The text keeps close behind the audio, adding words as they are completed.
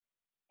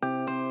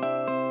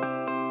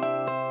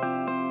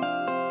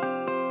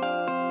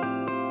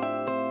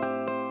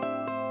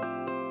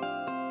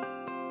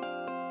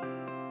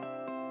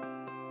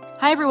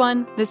Hi,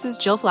 everyone. This is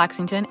Jill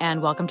Flaxington,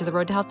 and welcome to the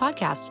Road to Health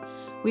podcast.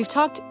 We've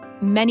talked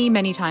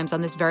many times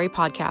on this very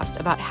podcast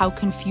about how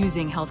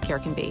confusing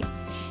healthcare can be.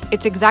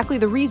 It's exactly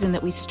the reason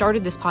that we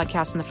started this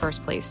podcast in the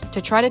first place,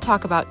 to try to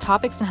talk about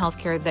topics in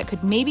healthcare that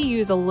could maybe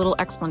use a little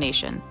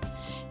explanation,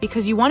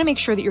 because you want to make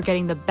sure that you're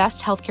getting the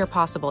best healthcare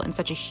possible in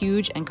such a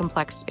huge and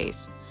complex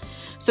space.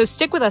 So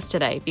stick with us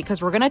today,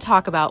 because we're going to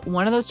talk about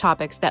one of those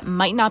topics that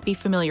might not be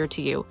familiar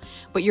to you,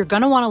 but you're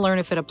going to want to learn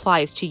if it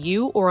applies to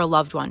you or a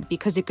loved one,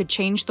 because it could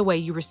change the way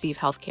you receive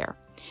healthcare.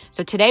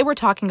 So today we're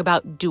talking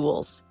about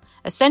duals.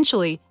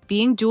 Essentially,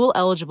 being dual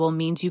eligible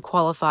means you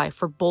qualify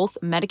for both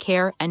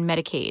Medicare and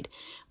Medicaid,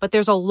 but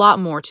there's a lot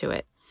more to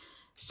it.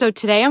 So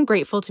today I'm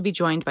grateful to be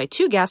joined by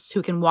two guests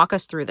who can walk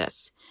us through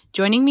this.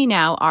 Joining me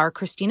now are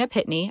Christina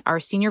Pitney, our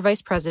Senior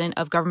Vice President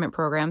of Government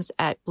Programs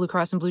at Blue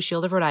Cross and Blue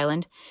Shield of Rhode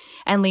Island,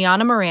 and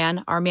Liana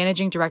Moran, our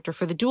Managing Director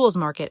for the Duals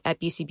Market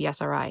at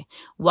BCBSRI.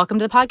 Welcome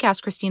to the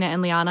podcast, Christina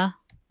and Liana.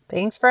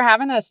 Thanks for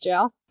having us,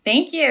 Jill.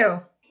 Thank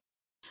you.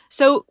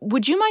 So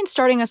would you mind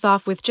starting us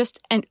off with just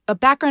a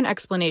background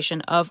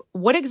explanation of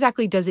what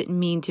exactly does it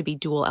mean to be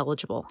dual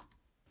eligible?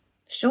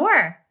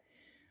 Sure.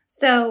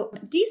 So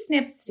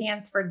DSNP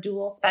stands for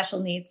Dual Special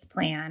Needs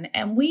Plan,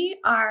 and we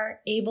are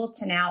able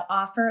to now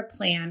offer a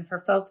plan for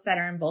folks that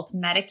are in both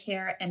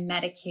Medicare and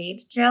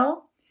Medicaid,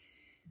 Jill.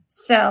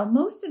 So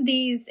most of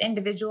these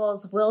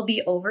individuals will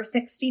be over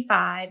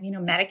 65,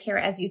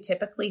 Medicare as you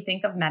typically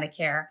think of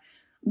Medicare,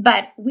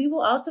 but we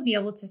will also be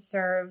able to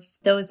serve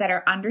those that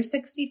are under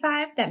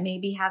 65 that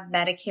maybe have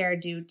Medicare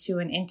due to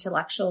an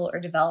intellectual or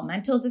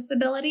developmental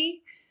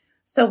disability.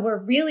 So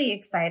we're really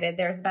excited.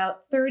 There's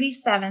about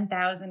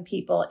 37,000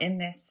 people in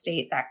this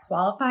state that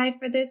qualify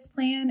for this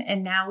plan.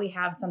 And now we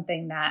have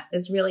something that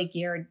is really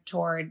geared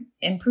toward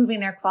improving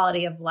their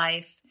quality of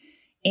life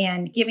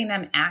and giving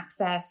them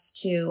access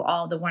to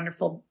all the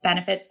wonderful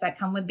benefits that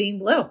come with being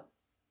blue.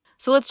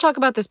 So let's talk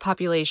about this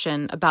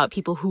population, about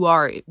people who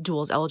are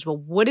duals eligible.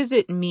 What does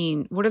it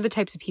mean? What are the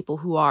types of people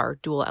who are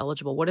dual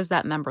eligible? What does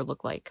that member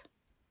look like?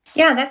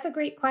 Yeah, that's a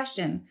great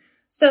question.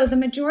 So the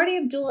majority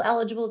of dual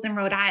eligibles in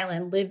Rhode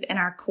Island live in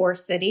our core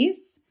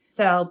cities.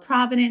 So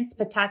Providence,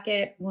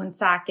 Pawtucket,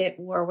 Woonsocket,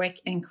 Warwick,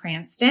 and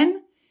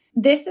Cranston.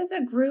 This is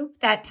a group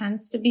that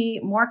tends to be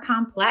more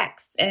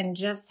complex and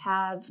just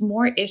have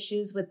more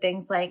issues with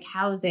things like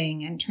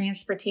housing and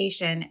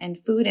transportation and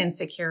food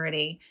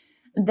insecurity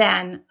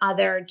than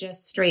other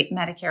just straight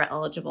Medicare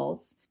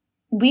eligibles.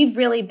 We've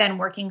really been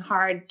working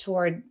hard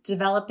toward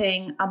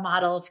developing a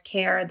model of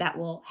care that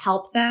will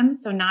help them.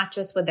 So not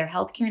just with their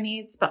healthcare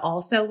needs, but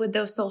also with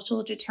those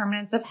social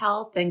determinants of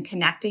health and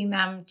connecting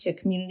them to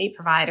community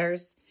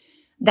providers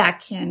that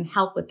can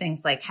help with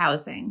things like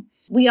housing.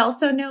 We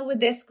also know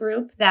with this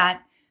group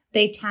that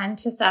they tend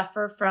to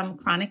suffer from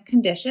chronic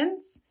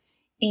conditions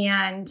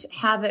and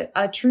have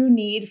a true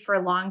need for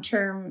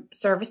long-term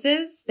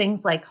services,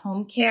 things like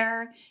home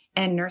care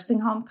and nursing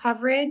home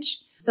coverage.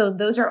 So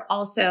those are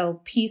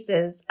also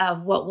pieces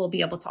of what we'll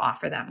be able to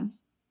offer them.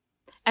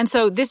 And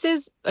so this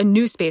is a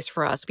new space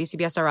for us.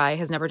 BCBSRI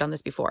has never done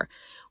this before.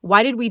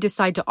 Why did we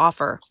decide to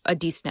offer a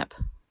DSNP?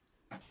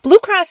 Blue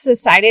Cross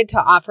decided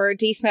to offer a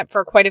DSNP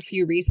for quite a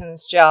few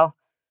reasons, Jill.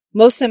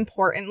 Most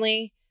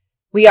importantly,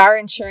 we are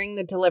ensuring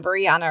the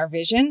delivery on our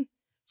vision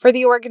for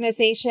the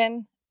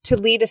organization to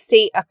lead a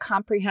state of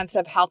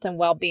comprehensive health and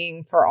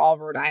well-being for all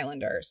Rhode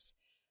Islanders.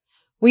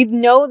 We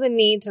know the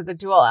needs of the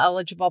dual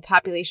eligible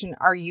population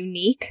are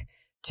unique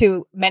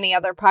to many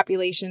other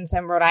populations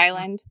in Rhode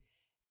Island,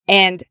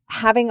 and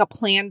having a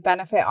planned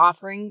benefit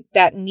offering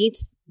that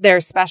meets their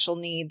special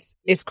needs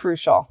is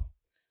crucial.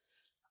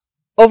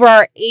 Over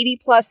our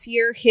 80-plus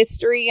year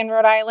history in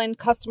Rhode Island,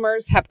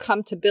 customers have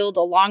come to build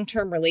a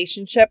long-term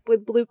relationship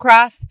with Blue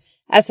Cross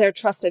as their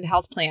trusted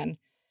health plan.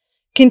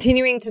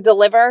 Continuing to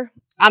deliver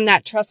on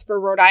that trust for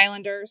Rhode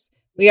Islanders,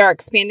 we are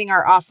expanding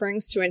our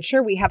offerings to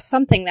ensure we have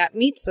something that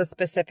meets the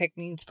specific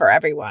needs for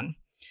everyone.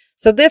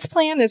 So this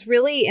plan is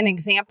really an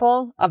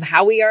example of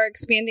how we are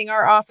expanding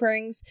our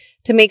offerings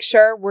to make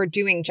sure we're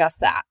doing just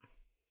that.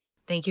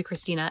 Thank you,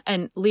 Christina.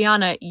 And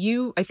Liana,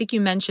 I think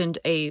you mentioned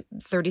a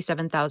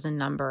 37,000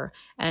 number,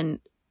 and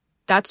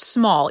that's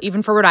small,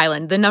 even for Rhode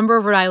Island. The number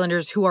of Rhode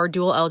Islanders who are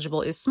dual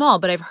eligible is small,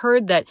 but I've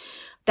heard that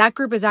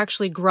group is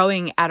actually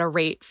growing at a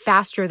rate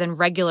faster than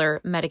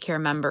regular Medicare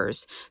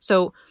members.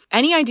 So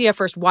any idea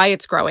first why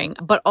it's growing,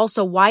 but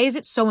also why is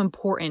it so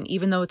important,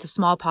 even though it's a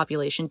small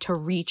population, to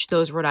reach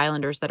those Rhode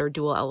Islanders that are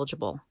dual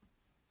eligible?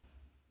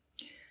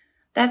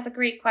 That's a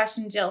great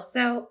question, Jill.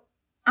 So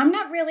I'm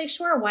not really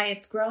sure why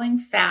it's growing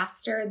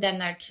faster than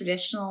the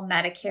traditional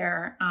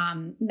Medicare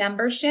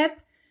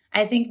membership.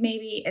 I think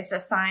maybe it's a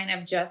sign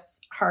of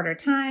just harder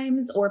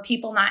times or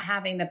people not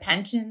having the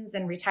pensions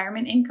and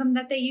retirement income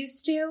that they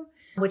used to,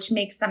 which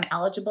makes them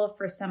eligible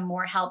for some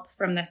more help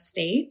from the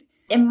state.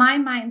 In my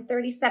mind,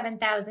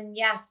 37,000,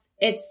 yes,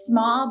 it's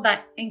small,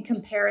 but in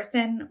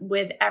comparison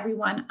with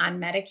everyone on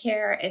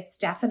Medicare, it's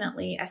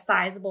definitely a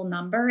sizable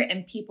number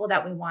and people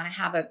that we want to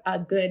have a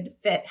good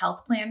fit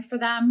health plan for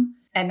them.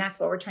 And that's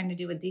what we're trying to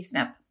do with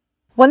DSNP.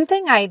 One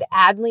thing I'd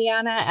add,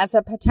 Liana, as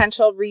a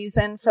potential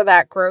reason for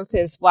that growth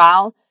as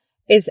well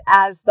is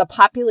as the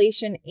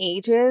population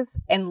ages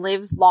and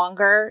lives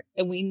longer,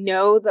 and we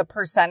know the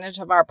percentage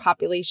of our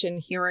population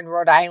here in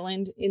Rhode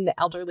Island in the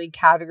elderly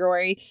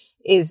category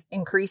is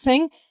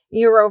increasing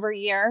year over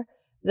year,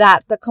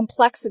 that the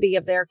complexity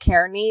of their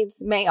care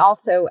needs may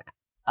also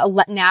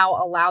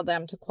now allow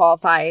them to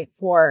qualify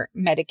for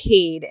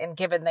Medicaid, and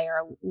given they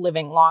are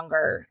living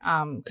longer,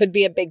 could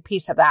be a big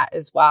piece of that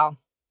as well.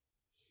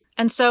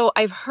 And so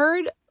I've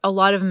heard a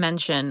lot of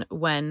mention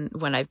when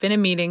I've been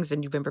in meetings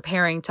and you've been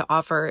preparing to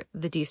offer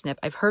the DSNP,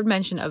 I've heard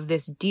mention of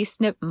this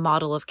DSNP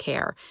model of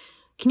care.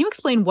 Can you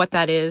explain what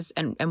that is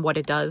and what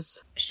it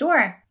does?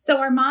 Sure. So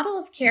our model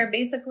of care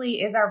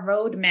basically is our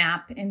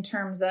roadmap in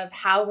terms of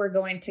how we're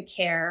going to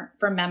care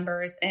for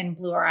members in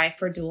Blue RI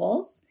for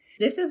duals.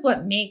 This is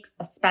what makes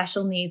a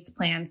special needs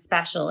plan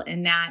special,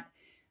 in that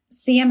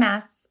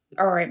CMS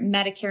or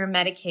Medicare and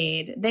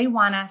Medicaid, they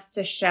want us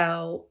to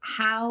show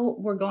how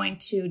we're going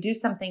to do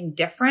something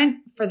different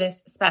for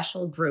this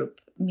special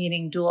group,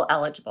 meaning dual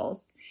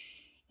eligibles.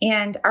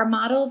 And our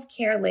model of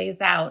care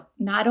lays out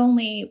not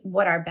only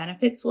what our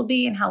benefits will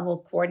be and how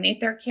we'll coordinate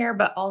their care,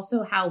 but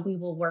also how we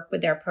will work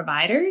with their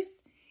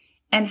providers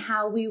and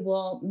how we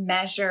will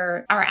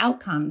measure our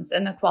outcomes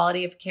and the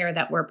quality of care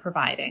that we're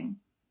providing.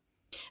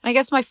 I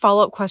guess my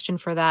follow-up question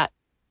for that,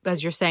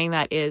 as you're saying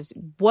that, is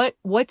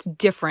what's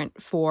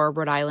different for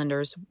Rhode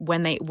Islanders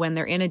when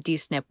they're in a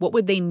DSNP? What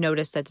would they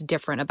notice that's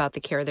different about the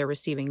care they're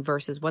receiving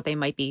versus what they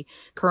might be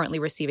currently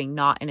receiving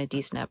not in a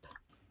DSNP?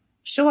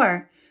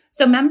 Sure.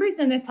 So members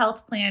in this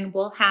health plan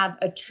will have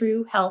a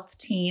true health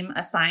team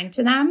assigned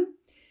to them,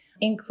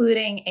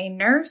 including a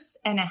nurse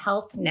and a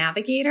health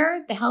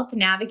navigator. The health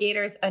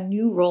navigator is a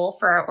new role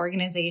for our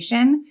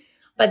organization,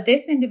 but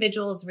this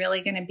individual is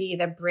really going to be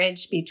the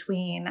bridge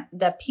between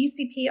the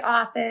PCP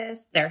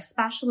office, their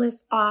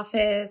specialist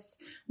office,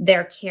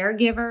 their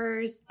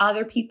caregivers,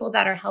 other people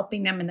that are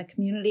helping them in the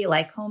community,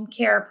 like home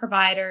care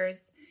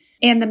providers,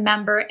 and the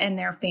member and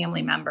their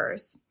family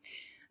members.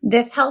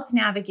 This health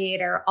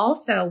navigator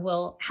also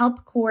will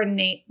help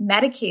coordinate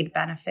Medicaid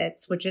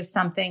benefits, which is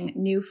something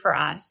new for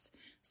us.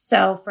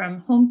 So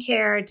from home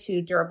care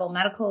to durable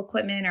medical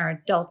equipment or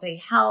adult day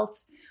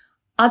health,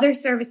 other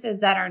services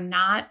that are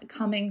not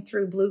coming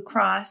through Blue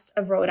Cross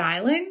of Rhode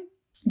Island,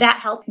 that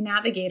health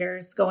navigator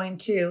is going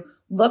to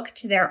look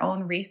to their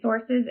own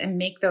resources and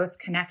make those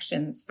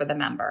connections for the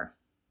member.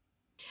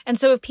 And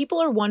so if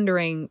people are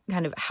wondering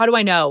kind of, how do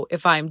I know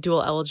if I'm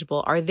dual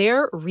eligible? Are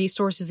there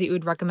resources that you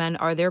would recommend?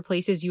 Are there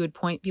places you would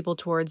point people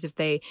towards if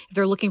they're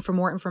looking for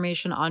more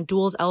information on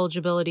duals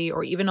eligibility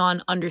or even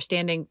on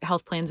understanding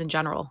health plans in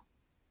general?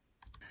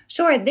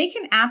 Sure. They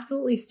can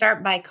absolutely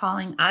start by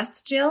calling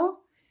us, Jill.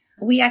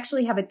 We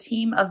actually have a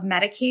team of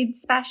Medicaid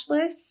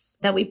specialists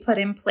that we put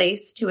in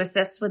place to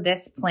assist with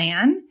this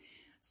plan.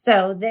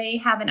 So they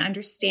have an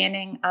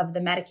understanding of the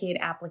Medicaid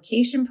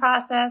application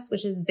process,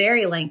 which is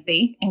very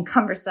lengthy and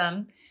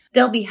cumbersome.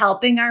 They'll be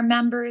helping our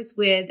members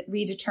with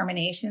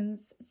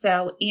redeterminations.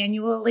 So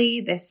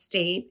annually, the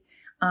state,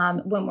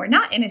 when we're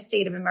not in a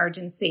state of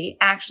emergency,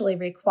 actually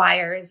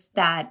requires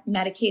that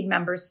Medicaid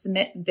members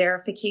submit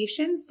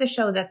verifications to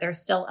show that they're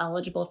still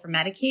eligible for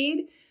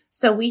Medicaid.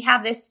 So we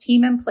have this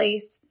team in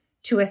place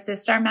to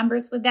assist our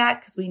members with that,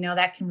 because we know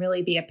that can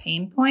really be a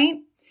pain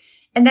point.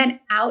 And then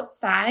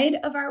outside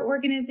of our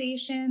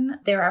organization,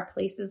 there are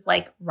places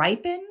like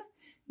Ripen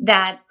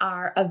that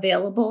are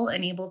available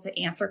and able to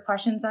answer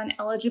questions on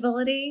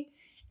eligibility.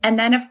 And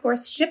then, of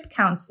course, SHIP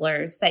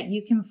counselors that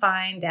you can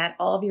find at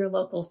all of your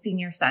local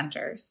senior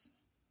centers.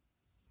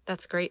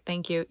 That's great.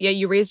 Thank you. Yeah,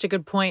 you raised a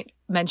good point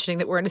mentioning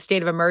that we're in a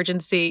state of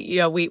emergency.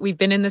 You know, we've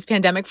been in this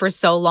pandemic for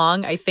so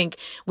long. I think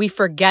we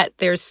forget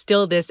there's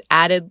still this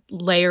added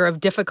layer of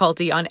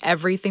difficulty on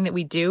everything that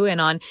we do and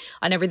on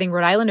everything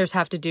Rhode Islanders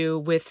have to do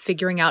with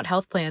figuring out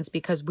health plans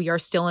because we are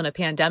still in a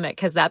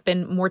pandemic. Has that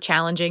been more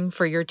challenging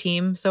for your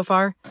team so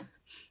far?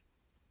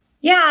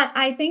 Yeah,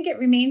 I think it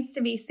remains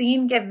to be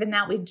seen, given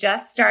that we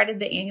just started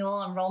the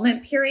annual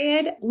enrollment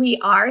period. We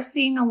are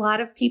seeing a lot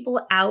of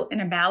people out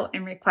and about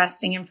and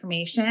requesting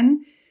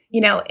information,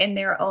 in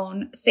their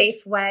own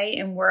safe way.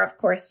 And we're, of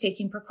course,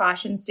 taking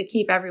precautions to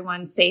keep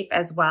everyone safe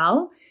as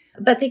well.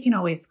 But they can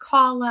always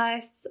call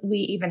us. We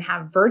even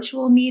have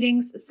virtual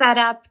meetings set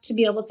up to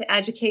be able to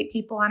educate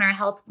people on our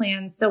health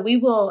plans. So we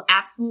will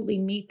absolutely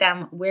meet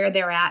them where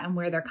they're at and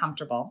where they're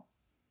comfortable.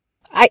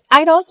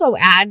 I'd also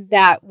add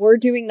that we're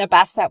doing the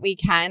best that we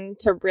can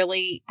to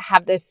really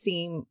have this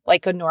seem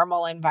like a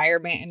normal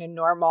environment and a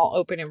normal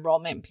open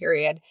enrollment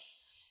period.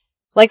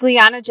 Like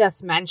Liana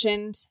just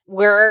mentioned,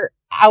 we're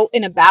out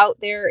and about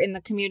there in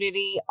the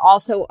community,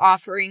 also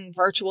offering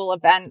virtual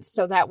events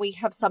so that we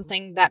have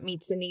something that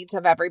meets the needs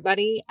of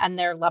everybody and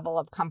their level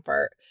of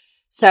comfort.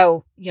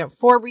 So,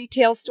 4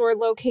 retail store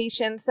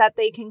locations that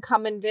they can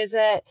come and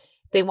visit.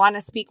 They want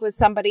to speak with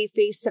somebody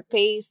face to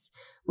face.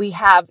 We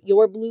have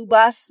Your Blue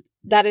Bus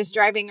that is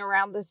driving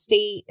around the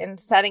state and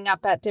setting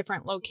up at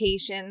different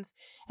locations.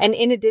 And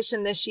in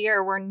addition, this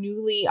year, we're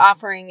newly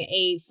offering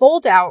a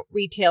fold-out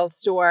retail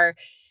store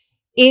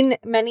in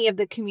many of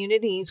the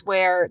communities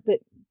where the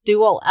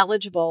dual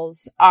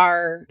eligibles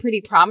are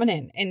pretty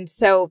prominent. And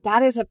so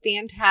that is a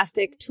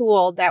fantastic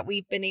tool that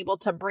we've been able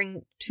to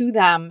bring to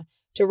them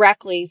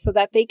directly so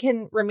that they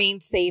can remain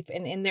safe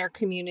and in their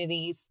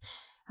communities,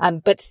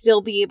 but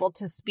still be able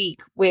to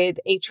speak with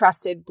a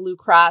trusted Blue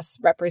Cross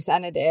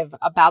representative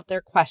about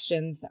their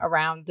questions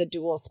around the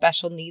dual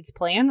special needs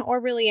plan or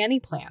really any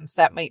plans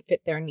that might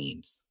fit their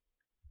needs.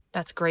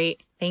 That's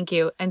great. Thank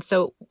you. And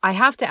so I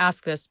have to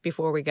ask this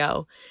before we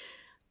go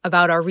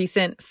about our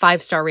recent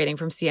 5-star rating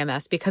from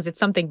CMS, because it's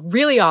something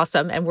really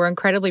awesome and we're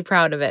incredibly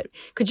proud of it.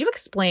 Could you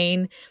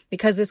explain,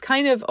 because this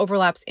kind of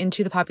overlaps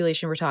into the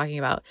population we're talking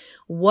about,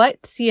 what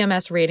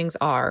CMS ratings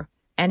are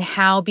and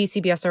how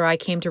BCBSRI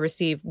came to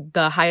receive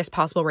the highest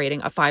possible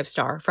rating, a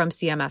 5-star, from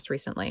CMS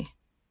recently?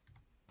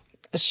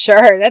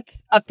 Sure.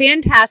 That's a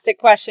fantastic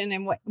question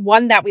and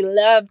one that we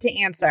love to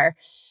answer.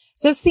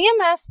 So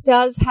CMS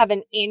does have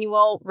an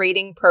annual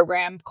rating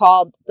program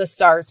called the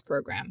STARS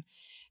program.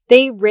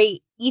 They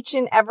rate each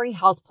and every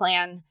health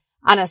plan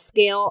on a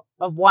scale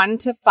of 1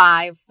 to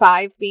 5,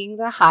 5 being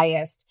the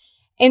highest.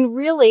 And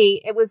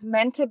really, it was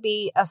meant to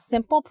be a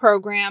simple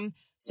program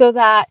so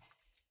that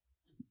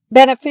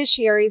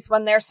beneficiaries,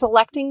 when they're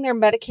selecting their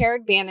Medicare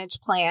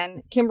Advantage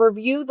plan, can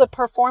review the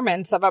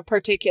performance of a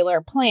particular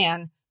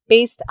plan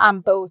based on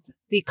both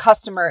the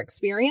customer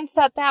experience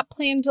that that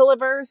plan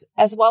delivers,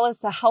 as well as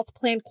the health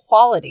plan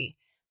quality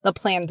the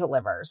plan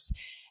delivers.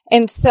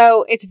 And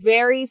so it's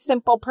very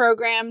simple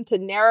program to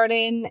narrow it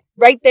in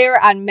right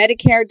there on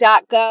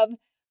Medicare.gov.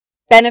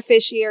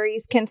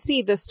 Beneficiaries can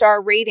see the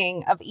star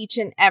rating of each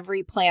and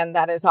every plan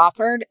that is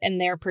offered in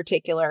their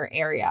particular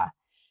area.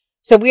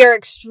 So we are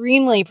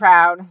extremely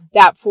proud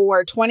that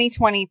for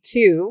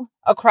 2022,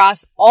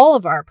 across all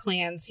of our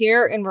plans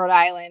here in Rhode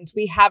Island,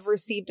 we have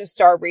received a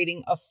star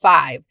rating of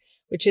 5,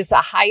 which is the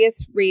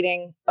highest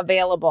rating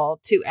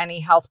available to any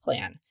health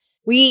plan.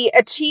 We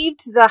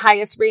achieved the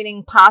highest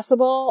rating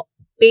possible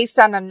based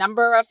on a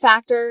number of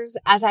factors.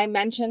 As I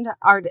mentioned,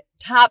 our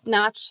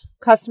top-notch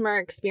customer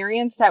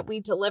experience that we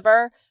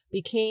deliver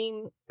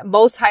became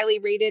most highly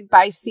rated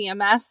by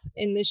CMS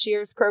in this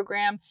year's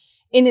program,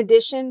 in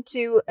addition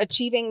to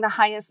achieving the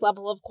highest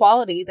level of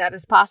quality that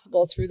is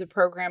possible through the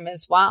program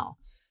as well.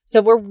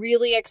 So we're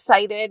really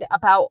excited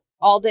about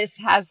all this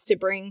has to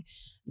bring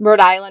Rhode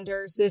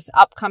Islanders this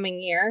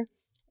upcoming year.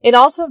 It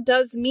also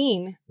does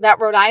mean that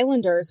Rhode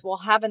Islanders will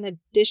have an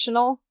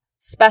additional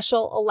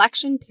special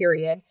election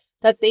period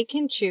that they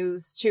can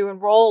choose to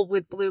enroll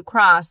with Blue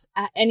Cross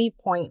at any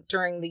point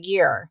during the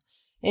year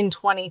in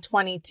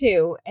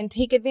 2022 and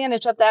take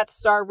advantage of that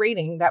star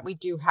rating that we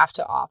do have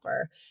to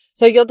offer.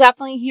 So you'll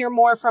definitely hear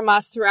more from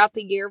us throughout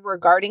the year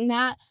regarding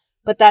that,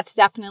 but that's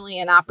definitely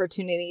an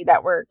opportunity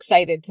that we're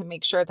excited to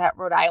make sure that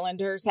Rhode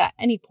Islanders at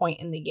any point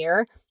in the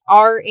year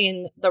are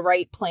in the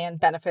right plan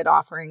benefit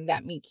offering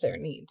that meets their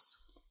needs.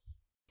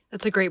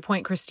 That's a great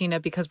point,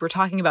 Christina, because we're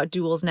talking about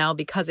duals now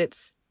because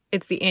it's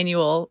the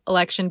annual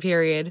election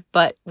period,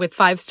 but with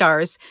 5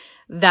 stars,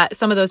 that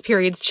some of those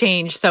periods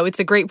change. So it's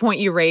a great point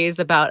you raise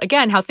about,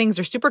 again, how things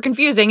are super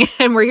confusing.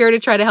 And we're here to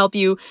try to help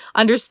you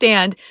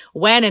understand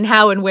when and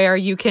how and where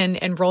you can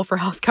enroll for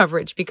health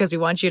coverage, because we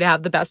want you to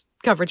have the best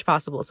coverage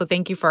possible. So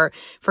thank you for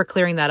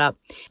clearing that up.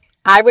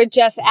 I would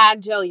just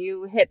add, Jill,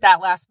 you hit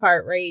that last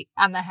part right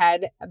on the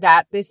head,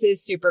 that this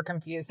is super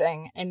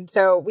confusing. And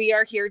so we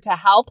are here to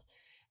help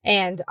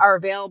and are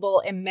available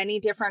in many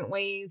different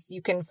ways.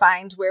 You can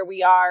find where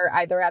we are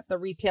either at the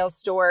retail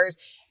stores,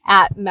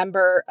 at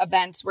member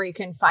events where you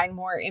can find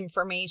more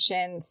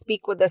information,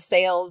 speak with a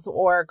sales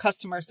or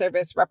customer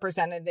service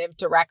representative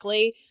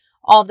directly.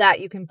 All that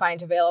you can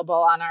find available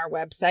on our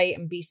website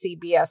and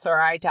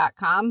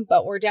bcbsri.com.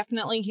 But we're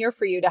definitely here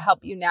for you to help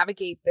you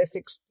navigate this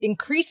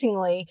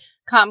increasingly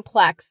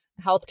complex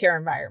healthcare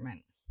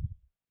environment.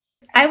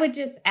 I would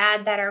just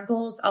add that our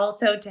goal is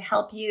also to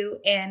help you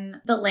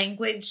in the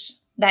language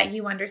that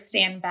you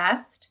understand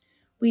best.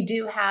 We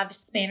do have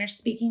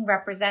Spanish-speaking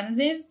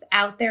representatives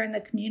out there in the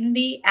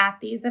community at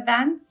these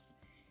events,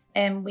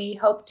 and we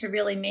hope to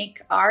really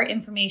make our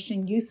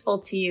information useful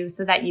to you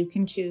so that you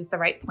can choose the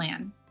right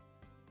plan.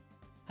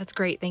 That's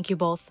great. Thank you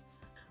both.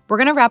 We're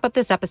going to wrap up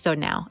this episode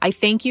now. I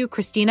thank you,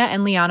 Christina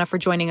and Liana, for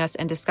joining us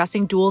and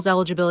discussing duals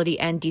eligibility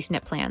and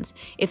D-SNP plans.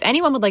 If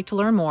anyone would like to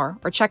learn more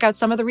or check out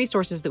some of the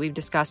resources that we've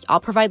discussed, I'll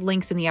provide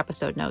links in the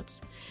episode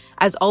notes.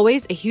 As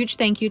always, a huge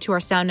thank you to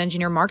our sound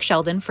engineer, Mark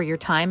Sheldon, for your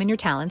time and your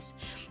talents.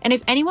 And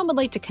if anyone would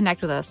like to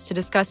connect with us to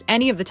discuss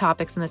any of the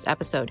topics in this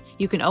episode,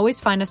 you can always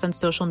find us on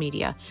social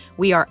media.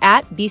 We are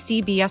at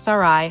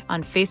BCBSRI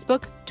on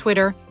Facebook,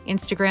 Twitter,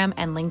 Instagram,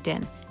 and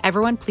LinkedIn.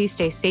 Everyone, please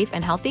stay safe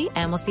and healthy,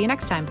 and we'll see you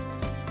next time.